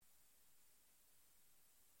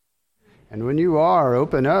And when you are,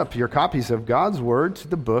 open up your copies of God's Word to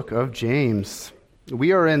the book of James.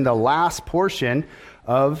 We are in the last portion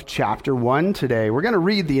of chapter 1 today. We're going to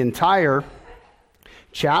read the entire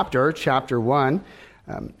chapter 1,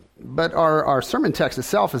 but our sermon text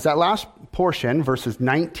itself is that last portion, verses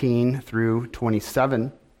 19 through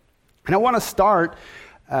 27. And I want to start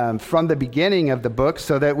from the beginning of the book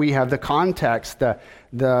so that we have the context,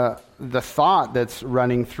 the thought that's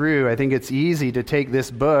running through. I think it's easy to take this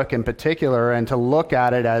book in particular and to look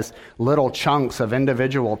at it as little chunks of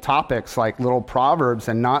individual topics like little proverbs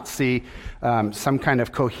and not see some kind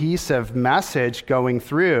of cohesive message going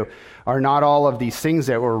through. Are not all of these things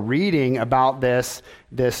that we're reading about this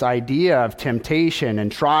idea of temptation and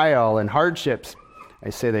trial and hardships? I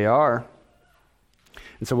say they are.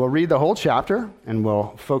 And so we'll read the whole chapter, and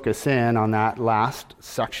we'll focus in on that last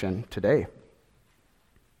section today.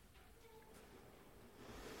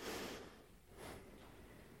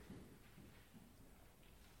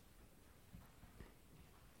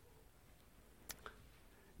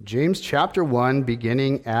 James chapter 1,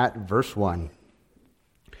 beginning at verse 1.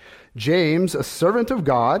 James, a servant of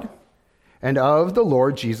God and of the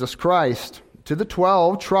Lord Jesus Christ, to the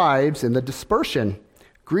 12 tribes in the dispersion,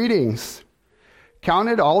 greetings. Count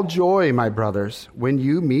it all joy, my brothers, when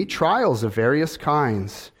you meet trials of various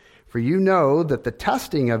kinds, for you know that the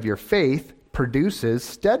testing of your faith produces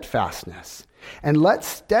steadfastness. And let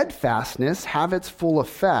steadfastness have its full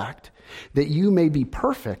effect, that you may be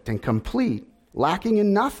perfect and complete, lacking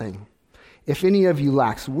in nothing. If any of you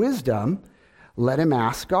lacks wisdom, let him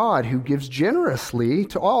ask God, who gives generously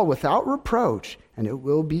to all without reproach, and it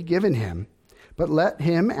will be given him. But let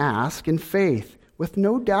him ask in faith, with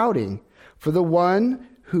no doubting. For the one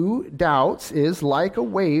who doubts is like a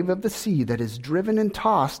wave of the sea that is driven and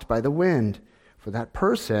tossed by the wind. For that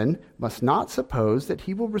person must not suppose that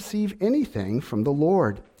he will receive anything from the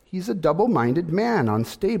Lord. He's a double-minded man,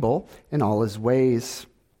 unstable in all his ways.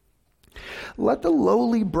 Let the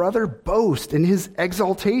lowly brother boast in his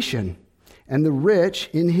exaltation, and the rich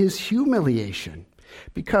in his humiliation,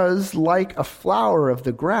 because like a flower of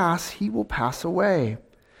the grass he will pass away.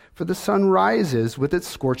 For the sun rises with its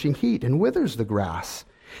scorching heat and withers the grass.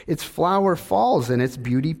 Its flower falls and its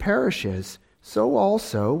beauty perishes. So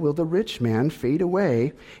also will the rich man fade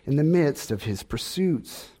away in the midst of his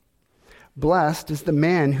pursuits. Blessed is the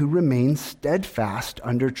man who remains steadfast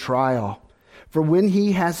under trial. For when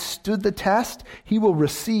he has stood the test, he will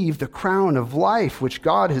receive the crown of life which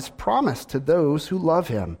God has promised to those who love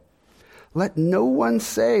him. Let no one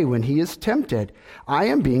say when he is tempted, I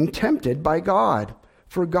am being tempted by God.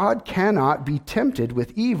 For God cannot be tempted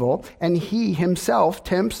with evil, and he himself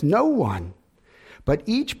tempts no one. But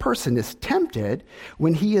each person is tempted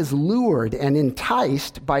when he is lured and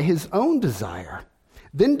enticed by his own desire.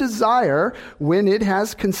 Then desire, when it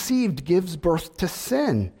has conceived, gives birth to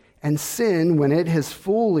sin. And sin, when it has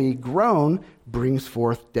fully grown, brings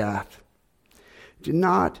forth death. Do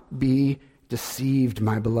not be deceived,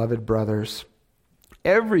 my beloved brothers.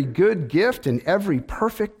 Every good gift and every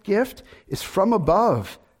perfect gift is from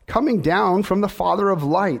above, coming down from the Father of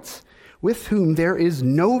lights, with whom there is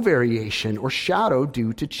no variation or shadow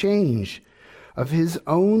due to change. Of his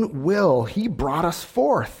own will he brought us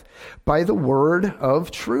forth by the word of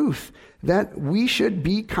truth, that we should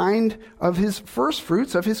be kind of his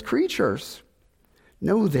firstfruits of his creatures.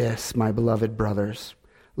 Know this, my beloved brothers.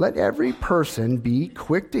 Let every person be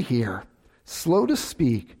quick to hear, slow to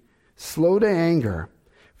speak, slow to anger,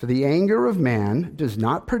 for the anger of man does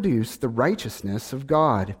not produce the righteousness of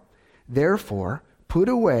God. Therefore, put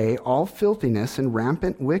away all filthiness and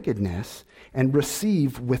rampant wickedness, and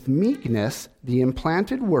receive with meekness the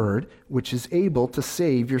implanted word which is able to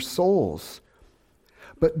save your souls.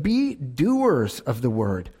 But be doers of the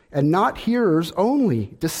word, and not hearers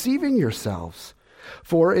only, deceiving yourselves.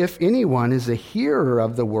 For if anyone is a hearer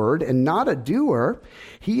of the word and not a doer,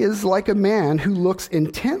 he is like a man who looks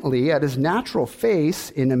intently at his natural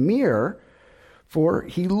face in a mirror, for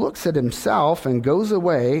he looks at himself and goes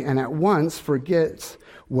away and at once forgets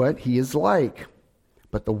what he is like.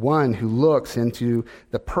 But the one who looks into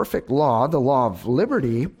the perfect law, the law of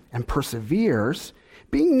liberty, and perseveres,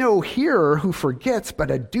 being no hearer who forgets,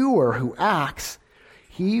 but a doer who acts,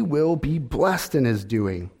 he will be blessed in his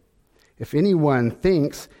doing. If anyone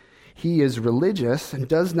thinks he is religious and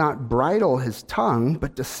does not bridle his tongue,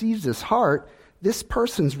 but deceives his heart, this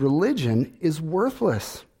person's religion is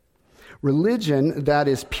worthless. Religion that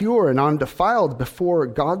is pure and undefiled before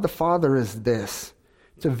God the Father is this: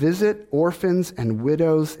 to visit orphans and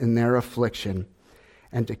widows in their affliction,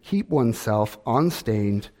 and to keep oneself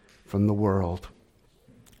unstained from the world.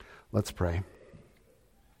 Let's pray.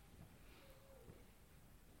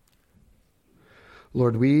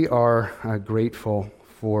 Lord, we are grateful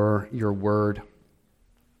for your word.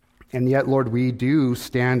 And yet, Lord, we do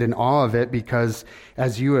stand in awe of it because,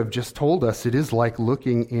 as you have just told us, it is like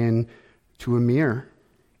looking into a mirror.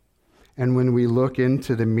 And when we look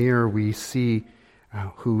into the mirror, we see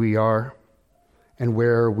who we are and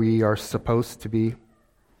where we are supposed to be.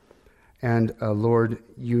 And Lord,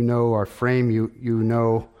 you know our frame, you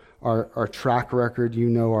know our track record, you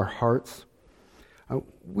know our hearts.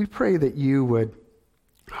 We pray that you would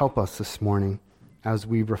help us this morning as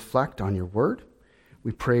we reflect on your word.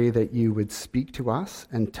 We pray that you would speak to us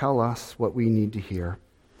and tell us what we need to hear.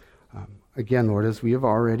 Again, Lord, as we have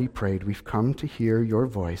already prayed, we've come to hear your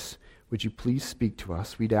voice. Would you please speak to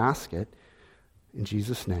us? We'd ask it in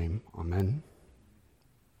Jesus' name. Amen.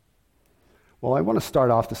 Well, I want to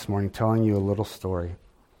start off this morning telling you a little story.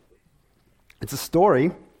 It's a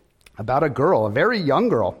story about a girl, a very young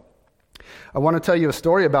girl. I want to tell you a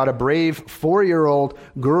story about a brave 4-year-old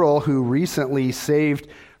girl who recently saved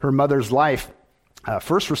her mother's life.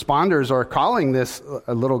 First responders are calling this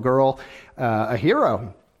little girl a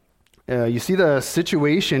hero. You see, the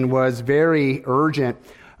situation was very urgent.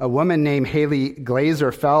 A woman named Haley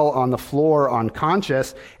Glazer fell on the floor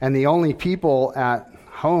unconscious, and the only people at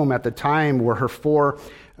home at the time were her 4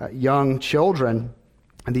 young children.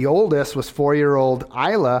 And the oldest was 4-year-old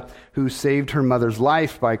Isla, who saved her mother's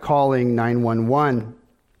life by calling 911.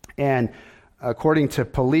 And according to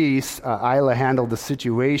police, Isla handled the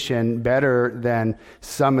situation better than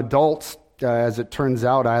some adults. As it turns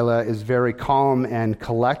out, Isla is very calm and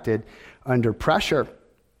collected under pressure.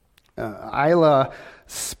 Isla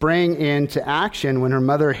sprang into action when her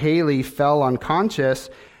mother Haley fell unconscious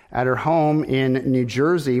at her home in New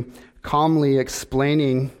Jersey, calmly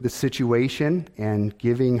explaining the situation and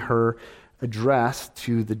giving her address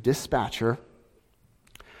to the dispatcher.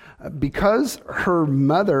 Because her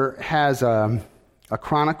mother has a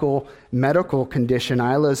chronic medical condition,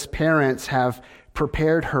 Isla's parents have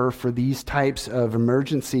prepared her for these types of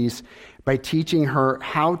emergencies by teaching her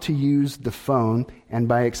how to use the phone and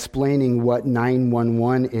by explaining what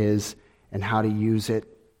 911 is and how to use it.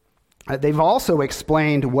 They've also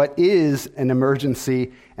explained what is an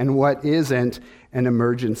emergency and what isn't an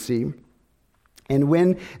emergency. And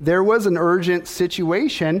when there was an urgent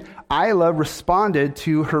situation, Isla responded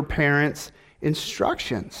to her parents'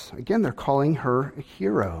 instructions. Again, they're calling her a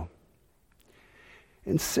hero.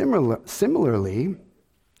 And similarly,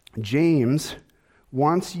 James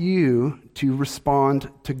wants you to respond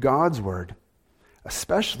to God's word,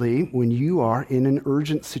 especially when you are in an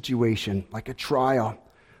urgent situation, like a trial,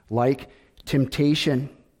 like temptation.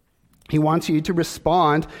 He wants you to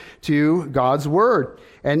respond to God's word.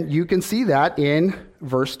 And you can see that in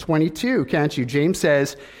verse 22, can't you? James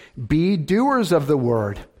says, "Be doers of the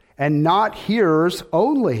word and not hearers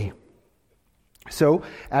only." So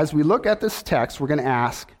as we look at this text, we're going to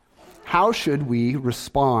ask, how should we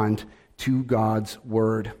respond to God's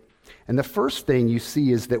word? And the first thing you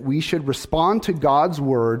see is that we should respond to God's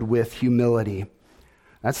word with humility.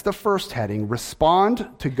 That's the first heading. Respond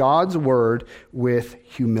to God's word with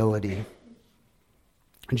humility.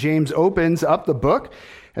 James opens up the book,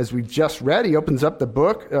 as we've just read, he opens up the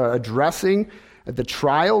book addressing the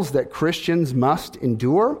trials that Christians must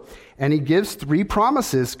endure, and he gives 3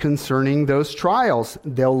 promises concerning those trials.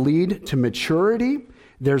 They'll lead to maturity,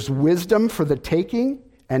 there's wisdom for the taking,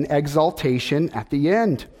 and exaltation at the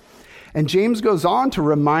end. And James goes on to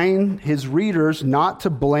remind his readers not to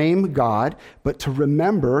blame God, but to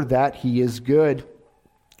remember that he is good.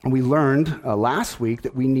 And we learned last week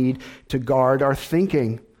that we need to guard our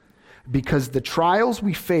thinking, because the trials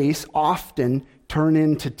we face often turn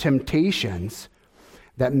into temptations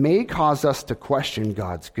that may cause us to question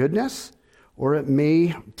God's goodness, or it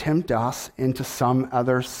may tempt us into some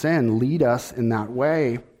other sin, lead us in that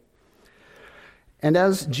way. And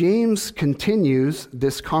as James continues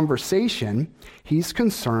this conversation, he's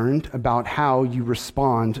concerned about how you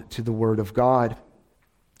respond to the word of God.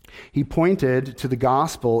 He pointed to the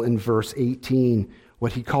gospel in verse 18,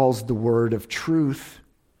 what he calls the word of truth.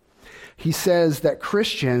 He says that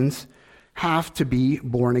Christians have to be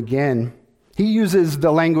born again. He uses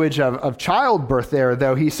the language of childbirth there,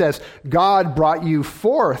 though. He says, God brought you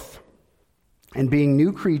forth. And being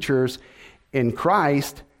new creatures in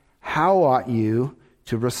Christ, how ought you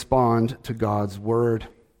to respond to God's word?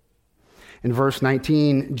 In verse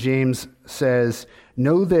 19, James says,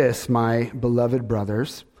 "Know this, my beloved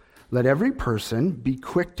brothers, let every person be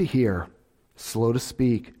quick to hear, slow to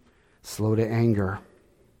speak, slow to anger."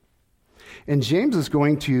 And James is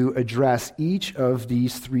going to address each of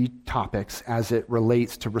these 3 topics as it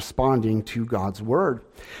relates to responding to God's word.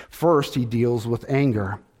 First, he deals with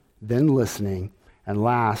anger, then listening, And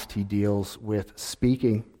last, he deals with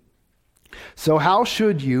speaking. So how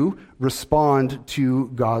should you respond to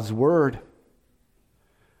God's word?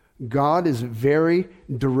 God is very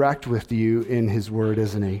direct with you in his word,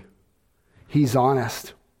 isn't he? He's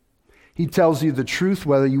honest. He tells you the truth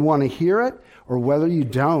whether you want to hear it or whether you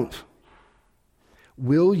don't.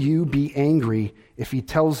 Will you be angry if he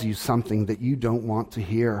tells you something that you don't want to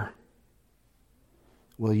hear?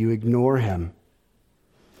 Will you ignore him?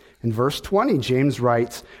 In verse 20, James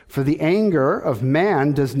writes, "For the anger of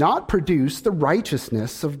man does not produce the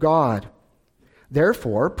righteousness of God.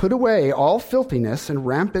 Therefore, put away all filthiness and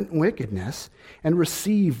rampant wickedness, and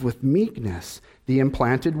receive with meekness the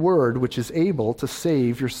implanted word which is able to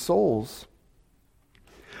save your souls."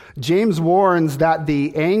 James warns that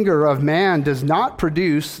the anger of man does not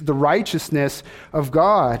produce the righteousness of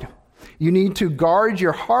God. You need to guard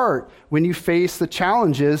your heart when you face the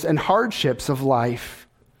challenges and hardships of life.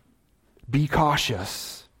 Be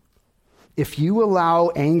cautious. If you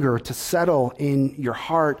allow anger to settle in your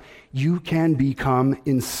heart, you can become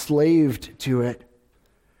enslaved to it.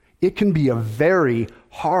 It can be a very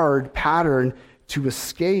hard pattern to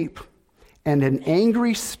escape. And an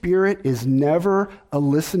angry spirit is never a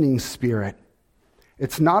listening spirit.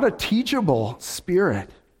 It's not a teachable spirit.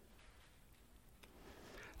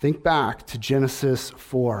 Think back to Genesis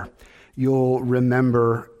 4. You'll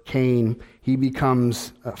remember Cain. He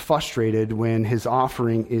becomes frustrated when his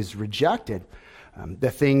offering is rejected. The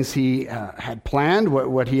things he had planned,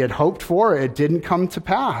 what he had hoped for, it didn't come to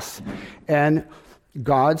pass. And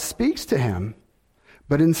God speaks to him.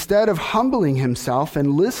 But instead of humbling himself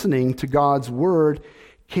and listening to God's word,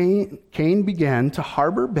 Cain began to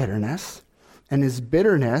harbor bitterness, and his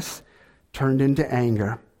bitterness turned into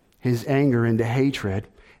anger, his anger into hatred,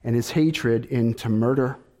 and his hatred into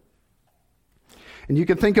murder. And you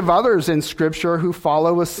can think of others in Scripture who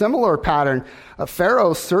follow a similar pattern.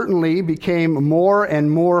 Pharaoh certainly became more and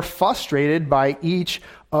more frustrated by each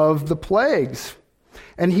of the plagues.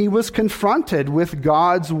 And he was confronted with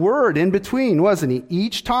God's word in between, wasn't he?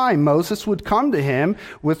 Each time Moses would come to him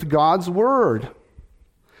with God's word.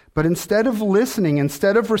 But instead of listening,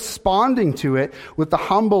 instead of responding to it with the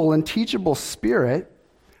humble and teachable spirit,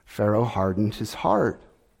 Pharaoh hardened his heart.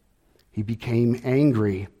 He became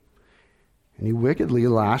angry. And he wickedly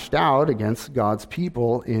lashed out against God's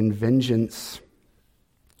people in vengeance.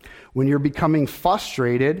 When you're becoming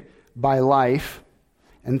frustrated by life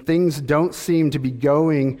and things don't seem to be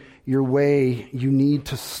going your way, you need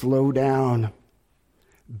to slow down.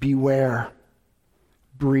 Beware.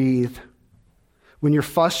 Breathe. When you're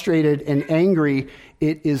frustrated and angry,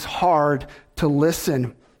 it is hard to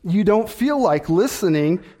listen. You don't feel like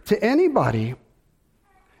listening to anybody.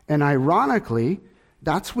 And ironically,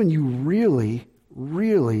 that's when you really,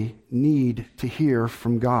 really need to hear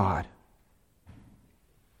from God.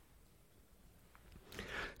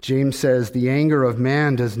 James says, the anger of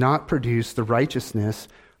man does not produce the righteousness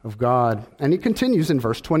of God. And he continues in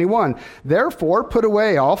verse 21, therefore put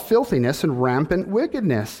away all filthiness and rampant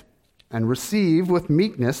wickedness, and receive with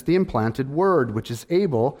meekness the implanted word, which is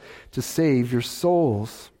able to save your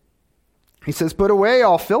souls. He says, put away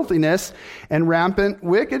all filthiness and rampant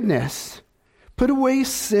wickedness. Put away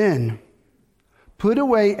sin. Put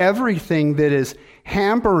away everything that is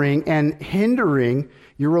hampering and hindering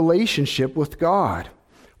your relationship with God.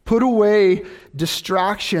 Put away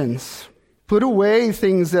distractions. Put away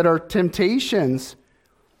things that are temptations.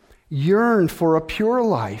 Yearn for a pure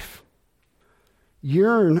life.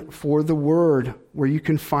 Yearn for the word where you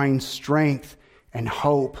can find strength and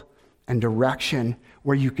hope and direction,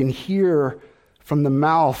 where you can hear from the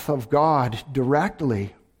mouth of God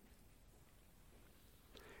directly.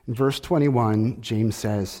 In verse 21, James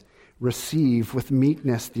says, receive with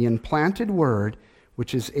meekness the implanted word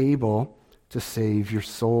which is able to save your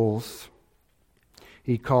souls.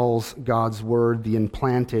 He calls God's word the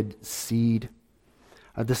implanted seed.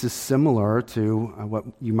 This is similar to what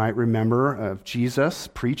you might remember of Jesus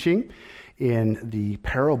preaching in the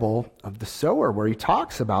parable of the sower, where he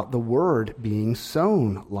talks about the word being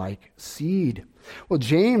sown like seed. Well,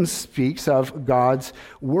 James speaks of God's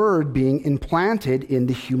word being implanted in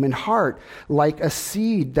the human heart, like a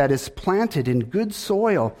seed that is planted in good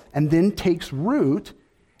soil and then takes root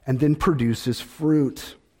and then produces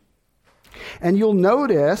fruit. And you'll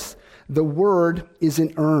notice the word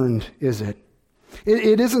isn't earned, is it?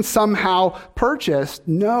 It isn't somehow purchased.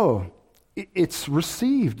 No, it's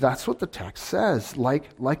received. That's what the text says,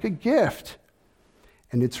 like a gift.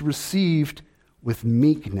 And it's received with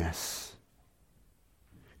meekness.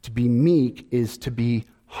 To be meek is to be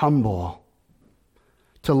humble,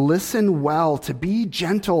 to listen well, to be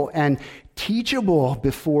gentle and teachable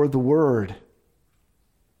before the word.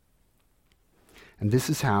 And this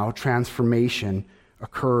is how transformation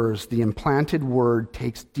occurs. The implanted word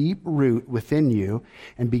takes deep root within you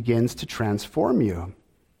and begins to transform you.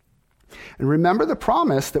 And remember the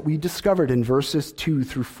promise that we discovered in verses 2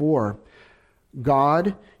 through 4.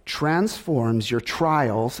 God transforms your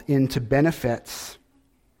trials into benefits.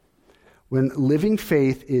 When living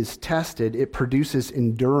faith is tested, it produces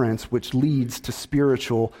endurance, which leads to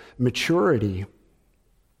spiritual maturity.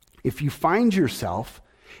 If you find yourself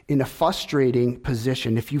in a frustrating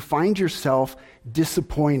position, if you find yourself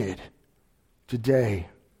disappointed today,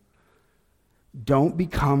 don't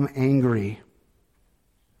become angry.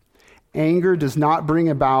 Anger does not bring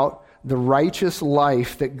about the righteous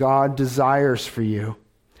life that God desires for you.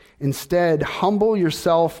 Instead, humble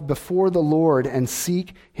yourself before the Lord and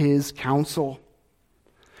seek His counsel.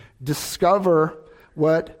 Discover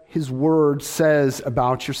what His Word says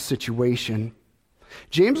about your situation.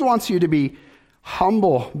 James wants you to be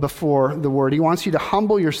humble before the Word. He wants you to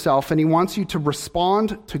humble yourself, and he wants you to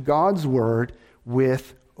respond to God's Word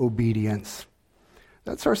with obedience.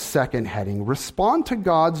 That's our second heading. Respond to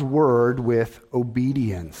God's Word with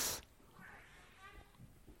obedience.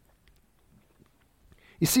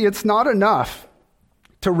 You see, it's not enough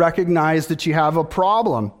to recognize that you have a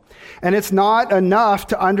problem. And it's not enough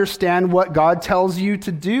to understand what God tells you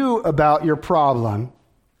to do about your problem.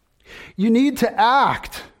 You need to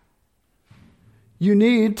act. You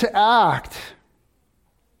need to act.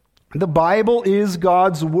 The Bible is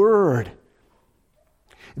God's Word.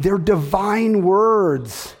 They're divine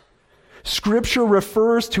words. Scripture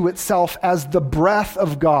refers to itself as the breath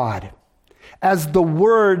of God, as the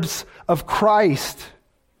words of Christ.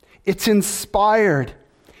 It's inspired.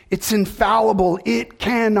 It's infallible. It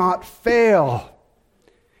cannot fail.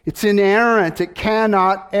 It's inerrant. It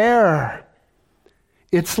cannot err.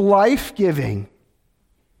 It's life-giving.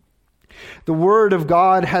 The Word of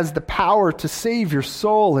God has the power to save your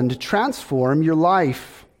soul and to transform your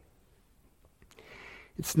life.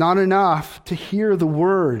 It's not enough to hear the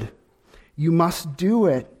Word. You must do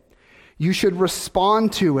it. You should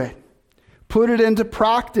respond to it. Put it into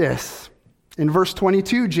practice. In verse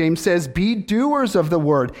 22, James says, "Be doers of the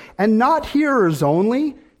word, and not hearers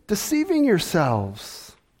only, deceiving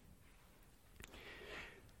yourselves."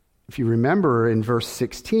 If you remember in verse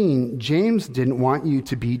 16, James didn't want you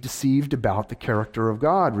to be deceived about the character of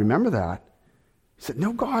God. Remember that? He said,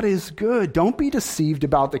 no, God is good. Don't be deceived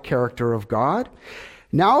about the character of God.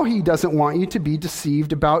 Now he doesn't want you to be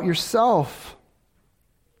deceived about yourself.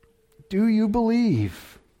 Do you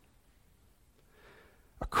believe?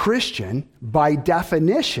 A Christian, by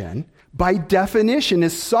definition,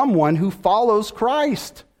 is someone who follows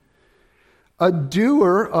Christ, a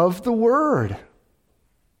doer of the word.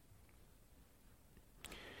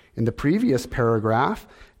 In the previous paragraph,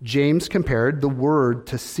 James compared the word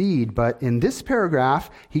to seed, but in this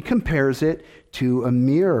paragraph, he compares it to a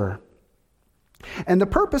mirror. And the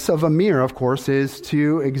purpose of a mirror, of course, is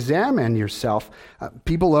to examine yourself.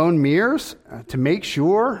 People own mirrors to make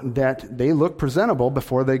sure that they look presentable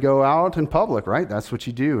before they go out in public, right? That's what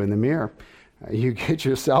you do in the mirror. You get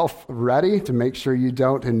yourself ready to make sure you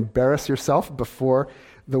don't embarrass yourself before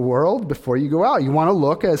the world, before you go out. You want to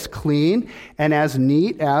look as clean and as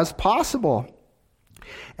neat as possible.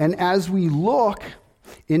 And as we look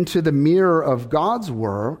into the mirror of God's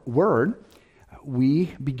word,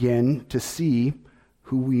 we begin to see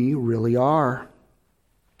who we really are.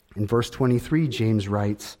 In verse 23, James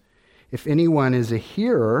writes, "If anyone is a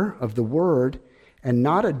hearer of the word and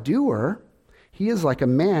not a doer, he is like a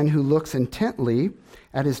man who looks intently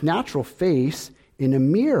at his natural face in a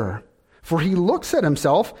mirror. For he looks at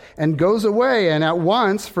himself and goes away and at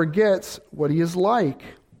once forgets what he is like."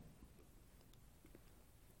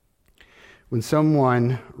 When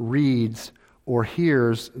someone reads or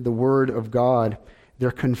hears the word of God,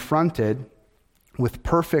 they're confronted with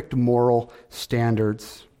perfect moral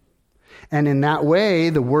standards. And in that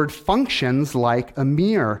way, the word functions like a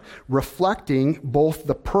mirror, reflecting both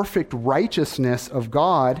the perfect righteousness of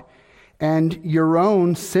God and your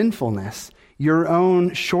own sinfulness, your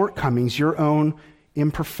own shortcomings, your own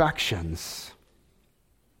imperfections.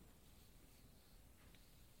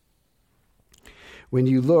 When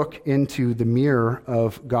you look into the mirror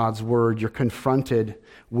of God's word, you're confronted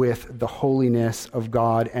with the holiness of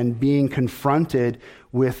God, and being confronted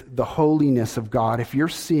with the holiness of God, if you're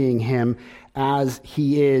seeing him as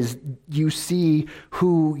he is, you see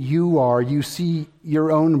who you are. You see your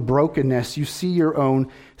own brokenness. You see your own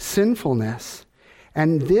sinfulness.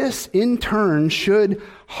 And this, in turn, should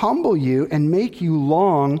humble you and make you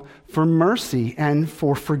long for mercy and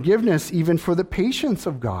for forgiveness, even for the patience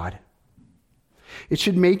of God. It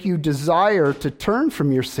should make you desire to turn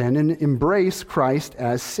from your sin and embrace Christ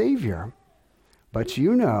as Savior. But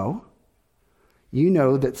you know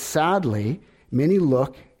that sadly, many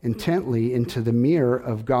look intently into the mirror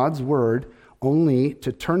of God's Word only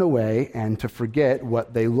to turn away and to forget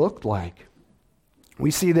what they looked like.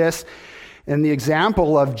 We see this in the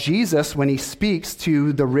example of Jesus when he speaks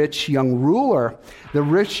to the rich young ruler. The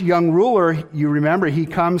rich young ruler, you remember, he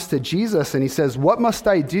comes to Jesus and he says, "What must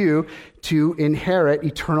I do to inherit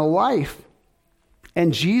eternal life?"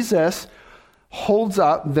 And Jesus holds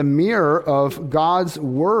up the mirror of God's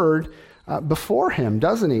Word before him,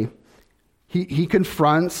 doesn't he? He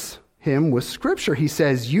confronts him with Scripture. He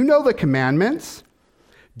says, "You know the commandments.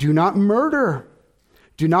 Do not murder.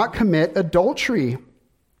 Do not commit adultery.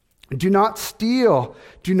 Do not steal.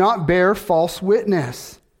 Do not bear false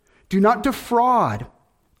witness. Do not defraud.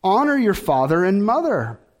 Honor your father and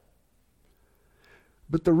mother."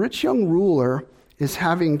 But the rich young ruler is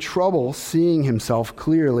having trouble seeing himself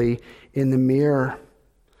clearly in the mirror.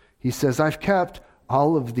 He says, "I've kept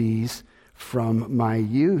all of these from my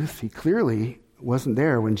youth." He clearly wasn't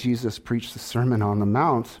there when Jesus preached the Sermon on the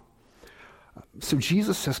Mount. So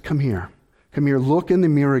Jesus says, "Come here. Come here. Look in the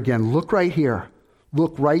mirror again. Look right here.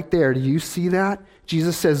 Look right there. Do you see that?"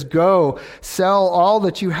 Jesus says, "Go, sell all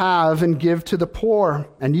that you have and give to the poor,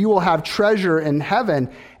 and you will have treasure in heaven.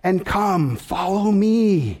 And come, follow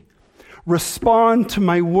me. Respond to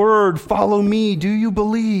my word. Follow me. Do you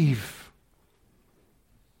believe?"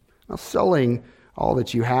 Now, selling all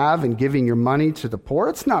that you have and giving your money to the poor,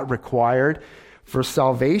 it's not required for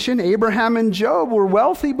salvation. Abraham and Job were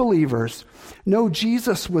wealthy believers. No,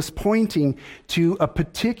 Jesus was pointing to a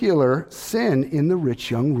particular sin in the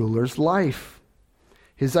rich young ruler's life: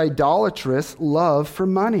 his idolatrous love for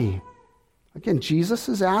money. Again, Jesus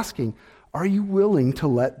is asking, are you willing to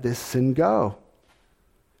let this sin go?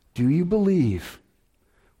 Do you believe?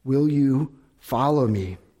 Will you follow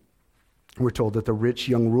me? We're told that the rich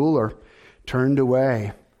young ruler turned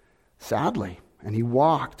away, sadly, and he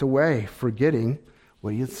walked away, forgetting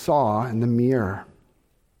what he saw in the mirror.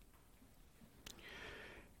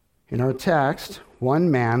 In our text, one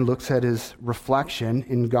man looks at his reflection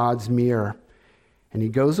in God's mirror, and he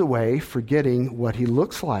goes away forgetting what he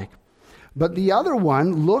looks like. But the other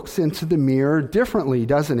one looks into the mirror differently,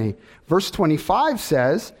 doesn't he? Verse 25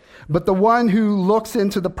 says, "But the one who looks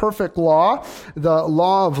into the perfect law, the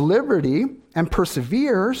law of liberty, and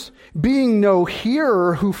perseveres, being no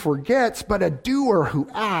hearer who forgets, but a doer who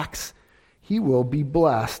acts, he will be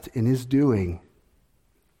blessed in his doing."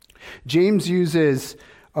 James uses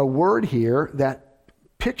a word here that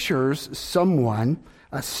pictures someone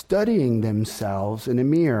studying themselves in a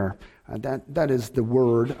mirror. That is the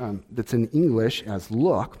word that's in English as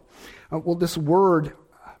look. Well, this word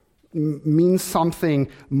means something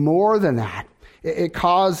more than that. It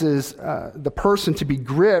causes the person to be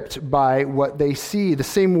gripped by what they see. The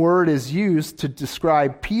same word is used to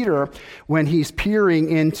describe Peter when he's peering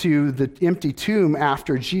into the empty tomb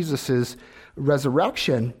after Jesus'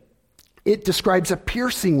 resurrection. It describes a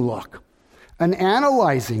piercing look, an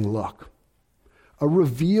analyzing look, a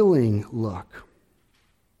revealing look.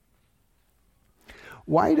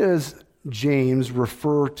 Why does James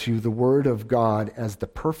refer to the Word of God as the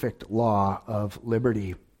perfect law of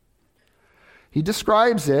liberty? He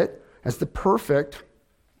describes it as the perfect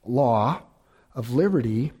law of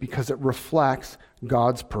liberty because it reflects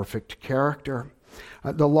God's perfect character.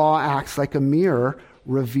 The law acts like a mirror,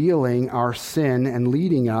 revealing our sin and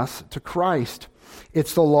leading us to Christ.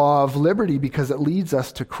 It's the law of liberty because it leads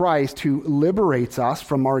us to Christ, who liberates us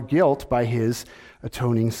from our guilt by his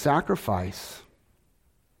atoning sacrifice.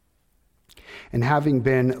 And having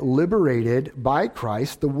been liberated by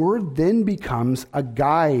Christ, the Word then becomes a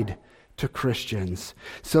guide to Christians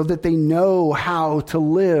so that they know how to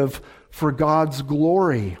live for God's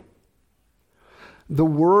glory. The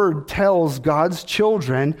Word tells God's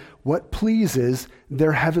children what pleases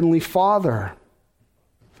their Heavenly Father.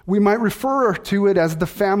 We might refer to it as the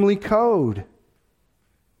family code.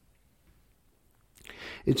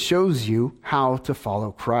 It shows you how to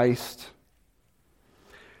follow Christ.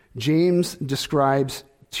 James describes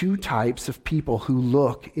two types of people who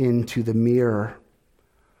look into the mirror.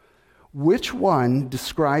 Which one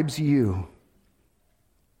describes you?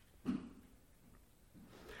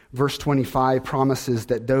 Verse 25 promises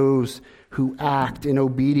that those who act in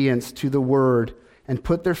obedience to the word and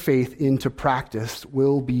put their faith into practice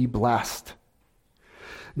will be blessed.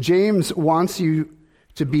 James wants you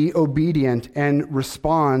to be obedient and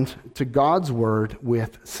respond to God's word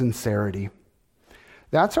with sincerity.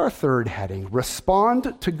 That's our third heading.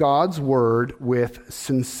 Respond to God's word with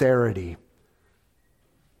sincerity.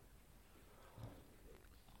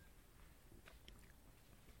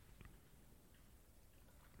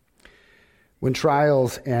 When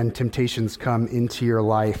trials and temptations come into your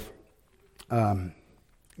life,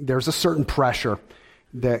 there's a certain pressure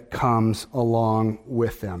that comes along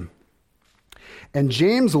with them. And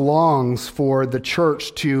James longs for the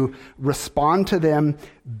church to respond to them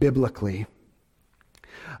biblically.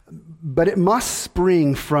 But it must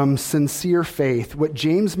spring from sincere faith, what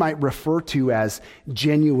James might refer to as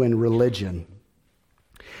genuine religion.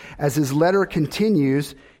 As his letter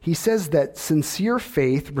continues, he says that sincere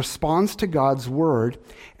faith responds to God's word,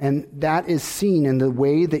 and that is seen in the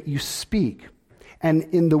way that you speak, and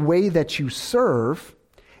in the way that you serve,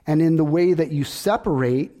 and in the way that you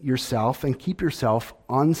separate yourself and keep yourself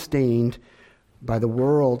unstained by the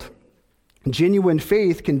world. Genuine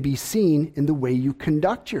faith can be seen in the way you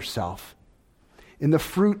conduct yourself, in the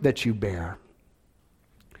fruit that you bear.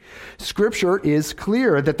 Scripture is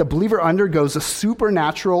clear that the believer undergoes a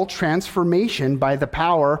supernatural transformation by the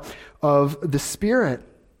power of the Spirit.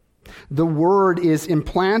 The word is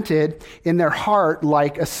implanted in their heart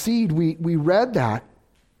like a seed. We read that.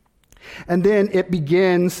 And then it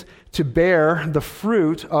begins to bear the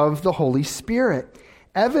fruit of the Holy Spirit,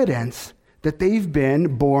 evidence that they've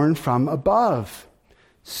been born from above.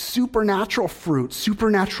 Supernatural fruit,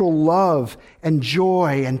 supernatural love and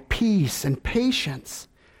joy and peace and patience,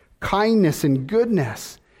 kindness and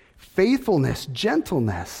goodness, faithfulness,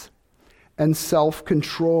 gentleness, and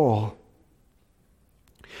self-control.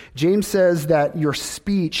 James says that your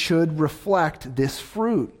speech should reflect this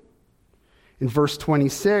fruit. In verse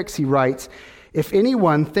 26, he writes, "If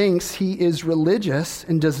anyone thinks he is religious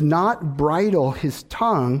and does not bridle his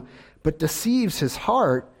tongue, but deceives his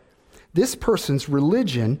heart, this person's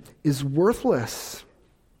religion is worthless."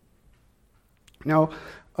 Now,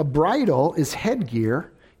 a bridle is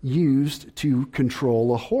headgear used to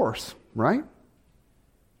control a horse, right?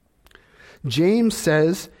 James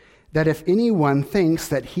says that if anyone thinks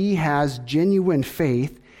that he has genuine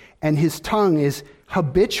faith and his tongue is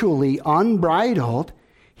habitually unbridled,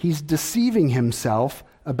 he's deceiving himself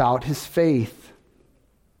about his faith.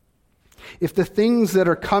 If the things that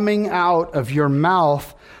are coming out of your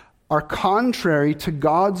mouth are contrary to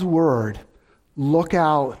God's word, look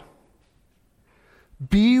out.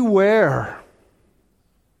 Beware.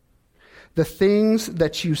 The things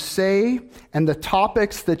that you say and the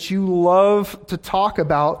topics that you love to talk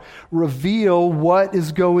about reveal what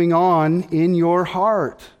is going on in your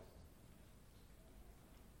heart.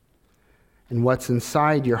 And what's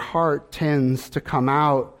inside your heart tends to come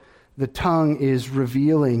out. The tongue is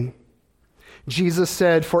revealing. Jesus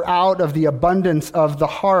said, "For out of the abundance of the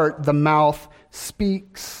heart, the mouth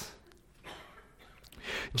speaks."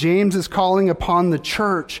 James is calling upon the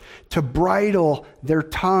church to bridle their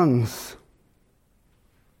tongues.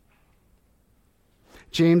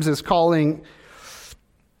 James is calling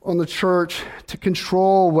on the church to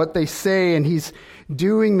control what they say, and he's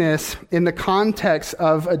doing this in the context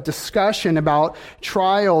of a discussion about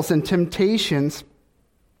trials and temptations.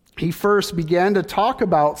 He first began to talk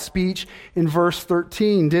about speech in verse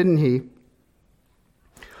 13, didn't he?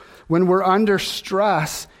 When we're under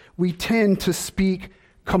stress, we tend to speak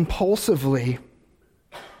compulsively.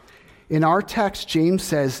 In our text, James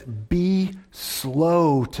says, "Be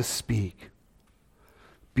slow to speak."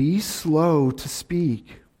 Be slow to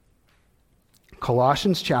speak.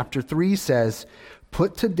 Colossians chapter 3 says,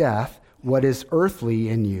 "Put to death what is earthly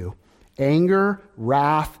in you, anger,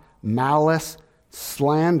 wrath, malice,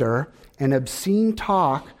 slander, and obscene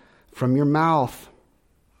talk from your mouth."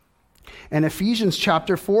 And Ephesians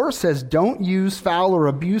chapter 4 says, "Don't use foul or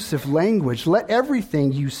abusive language. Let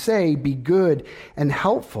everything you say be good and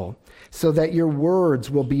helpful, so that your words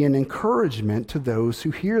will be an encouragement to those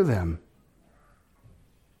who hear them."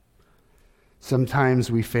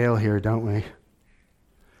 Sometimes we fail here, don't we?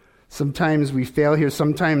 Sometimes we fail here.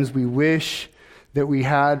 Sometimes we wish that we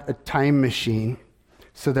had a time machine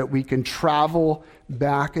so that we can travel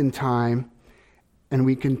back in time and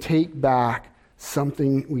we can take back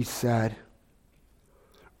something we said.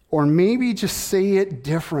 Or maybe just say it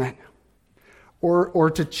different,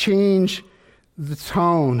 or to change the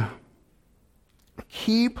tone.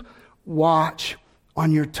 Keep watch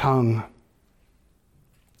on your tongue.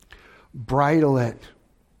 Bridle it.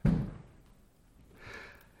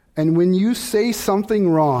 And when you say something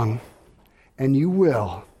wrong, and you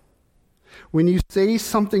will, when you say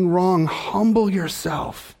something wrong, humble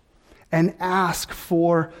yourself and ask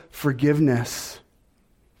for forgiveness.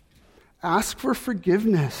 Ask for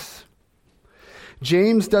forgiveness.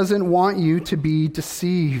 James doesn't want you to be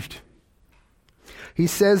deceived. He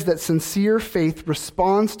says that sincere faith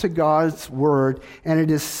responds to God's word, and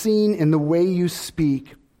it is seen in the way you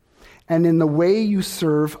speak and in the way you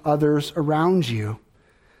serve others around you.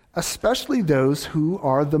 especially those who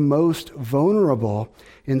are the most vulnerable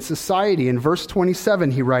in society. In verse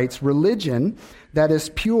 27, he writes, "Religion that is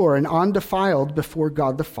pure and undefiled before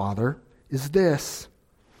God the Father is this,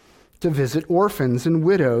 to visit orphans and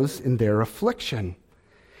widows in their affliction,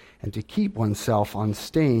 and to keep oneself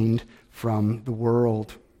unstained from the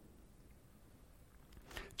world."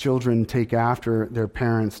 Children take after their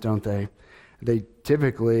parents, don't they? They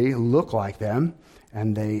typically look like them,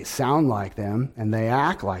 and they sound like them, and they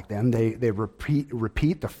act like them. They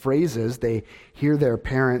repeat the phrases they hear their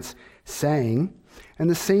parents saying. And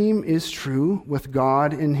the same is true with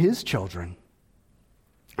God and his children.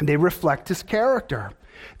 They reflect his character.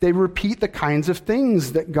 They repeat the kinds of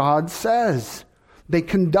things that God says. They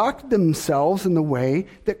conduct themselves in the way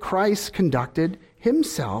that Christ conducted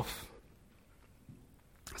himself.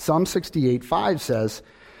 Psalm 68:5 says,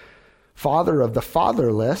 "Father of the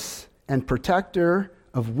fatherless and protector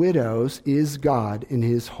of widows is God in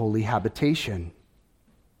his holy habitation."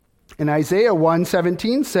 And Isaiah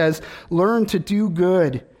 1:17 says, "Learn to do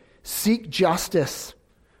good, seek justice,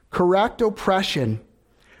 correct oppression,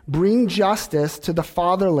 bring justice to the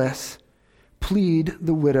fatherless, plead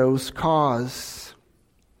the widow's cause."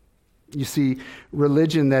 You see,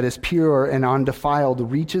 religion that is pure and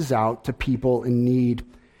undefiled reaches out to people in need.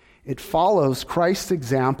 It follows Christ's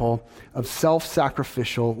example of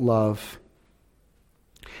self-sacrificial love.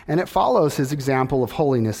 And it follows his example of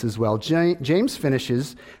holiness as well. James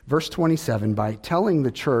finishes verse 27 by telling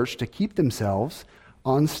the church to keep themselves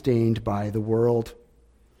unstained by the world.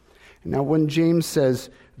 Now, when James says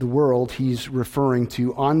the world, he's referring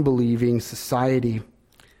to unbelieving society.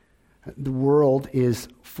 The world is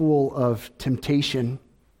full of temptation.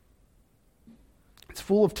 It's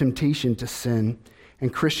full of temptation to sin,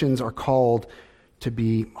 and Christians are called to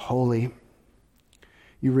be holy.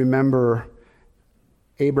 You remember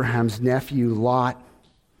Abraham's nephew, Lot.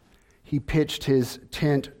 He pitched his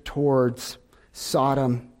tent towards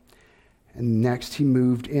Sodom, and next he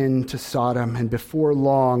moved into Sodom, and before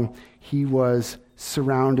long he was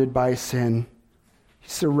surrounded by sin. He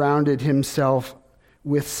surrounded himself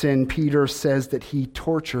with sin. Peter says that he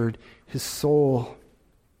tortured his soul.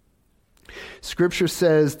 Scripture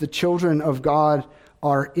says the children of God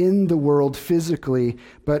are in the world physically,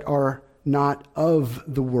 but are not of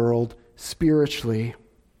the world spiritually.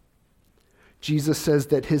 Jesus says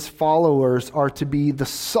that his followers are to be the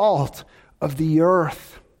salt of the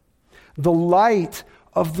earth, the light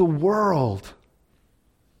of the world.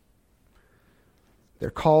 They're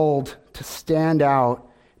called to stand out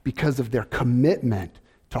because of their commitment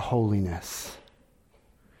to holiness.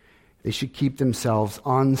 They should keep themselves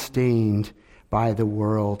unstained by the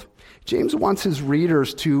world. James wants his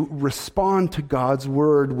readers to respond to God's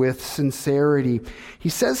word with sincerity. He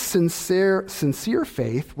says sincere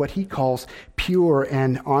faith, what he calls pure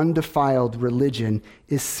and undefiled religion,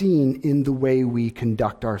 is seen in the way we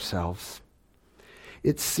conduct ourselves.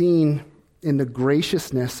 It's seen in the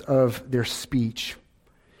graciousness of their speech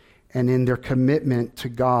and in their commitment to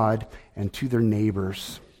God and to their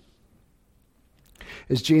neighbors.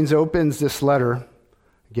 As James opens this letter,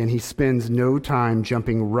 again, he spends no time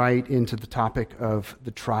jumping right into the topic of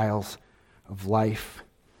the trials of life.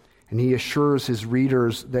 And he assures his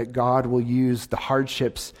readers that God will use the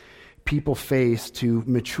hardships people face to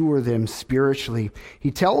mature them spiritually.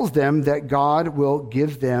 He tells them that God will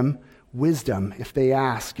give them wisdom if they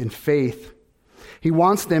ask in faith. He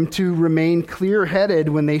wants them to remain clear-headed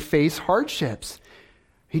when they face hardships.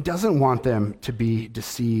 He doesn't want them to be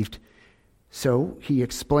deceived. So he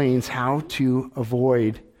explains how to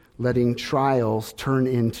avoid letting trials turn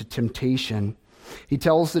into temptation. He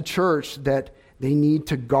tells the church that they need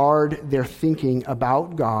to guard their thinking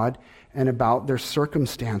about God and about their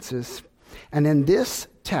circumstances. And in this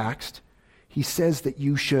text, he says that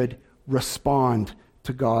you should respond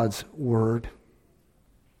to God's word.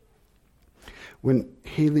 When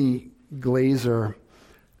Haley Glazer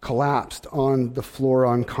collapsed on the floor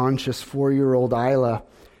unconscious, 4-year-old Isla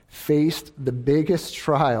faced the biggest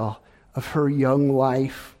trial of her young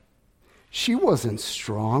life. She wasn't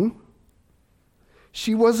strong.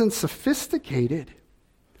 She wasn't sophisticated.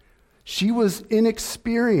 She was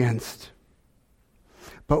inexperienced.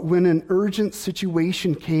 But when an urgent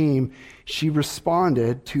situation came, she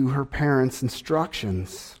responded to her parents'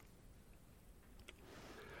 instructions.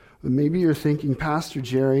 But maybe you're thinking, Pastor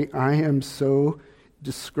Jerry, I am so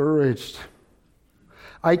discouraged.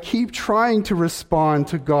 I keep trying to respond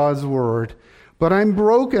to God's word, but I'm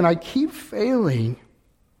broken. I keep failing.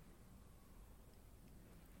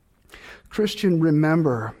 Christian,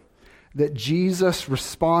 remember that Jesus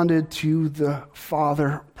responded to the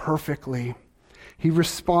Father perfectly. He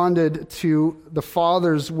responded to the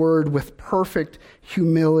Father's word with perfect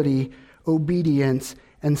humility, obedience,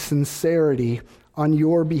 and sincerity on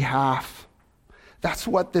your behalf. That's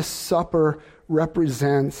what this supper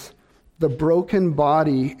represents, the broken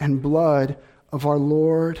body and blood of our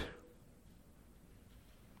Lord.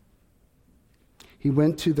 He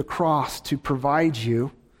went to the cross to provide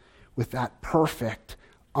you with that perfect,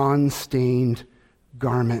 unstained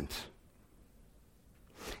garment.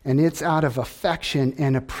 And it's out of affection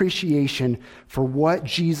and appreciation for what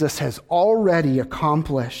Jesus has already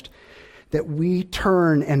accomplished that we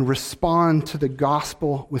turn and respond to the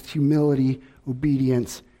gospel with humility,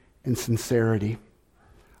 obedience, and sincerity.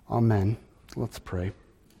 Amen. Let's pray.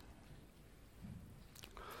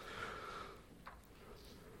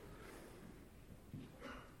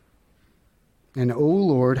 And, O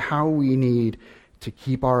Lord, how we need to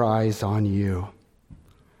keep our eyes on you.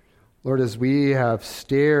 Lord, as we have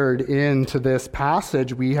stared into this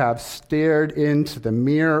passage, we have stared into the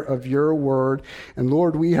mirror of your word. And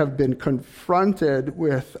Lord, we have been confronted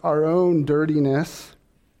with our own dirtiness.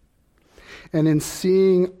 And in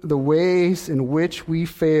seeing the ways in which we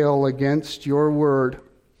fail against your word,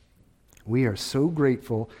 we are so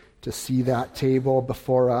grateful to see that table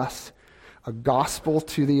before us, a gospel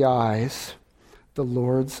to the eyes, the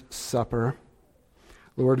Lord's Supper.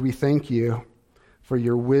 Lord, we thank you for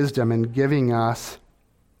your wisdom in giving us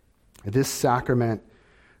this sacrament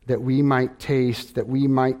that we might taste, that we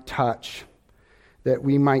might touch, that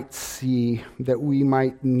we might see, that we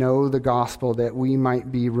might know the gospel, that we might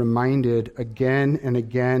be reminded again and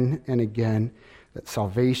again and again that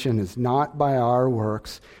salvation is not by our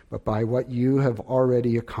works, but by what you have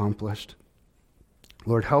already accomplished.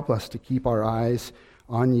 Lord, help us to keep our eyes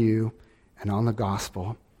on you and on the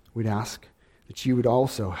gospel. We'd ask that you would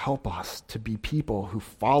also help us to be people who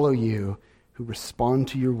follow you, who respond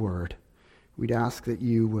to your word. We'd ask that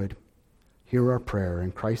you would hear our prayer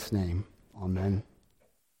in Christ's name. Amen.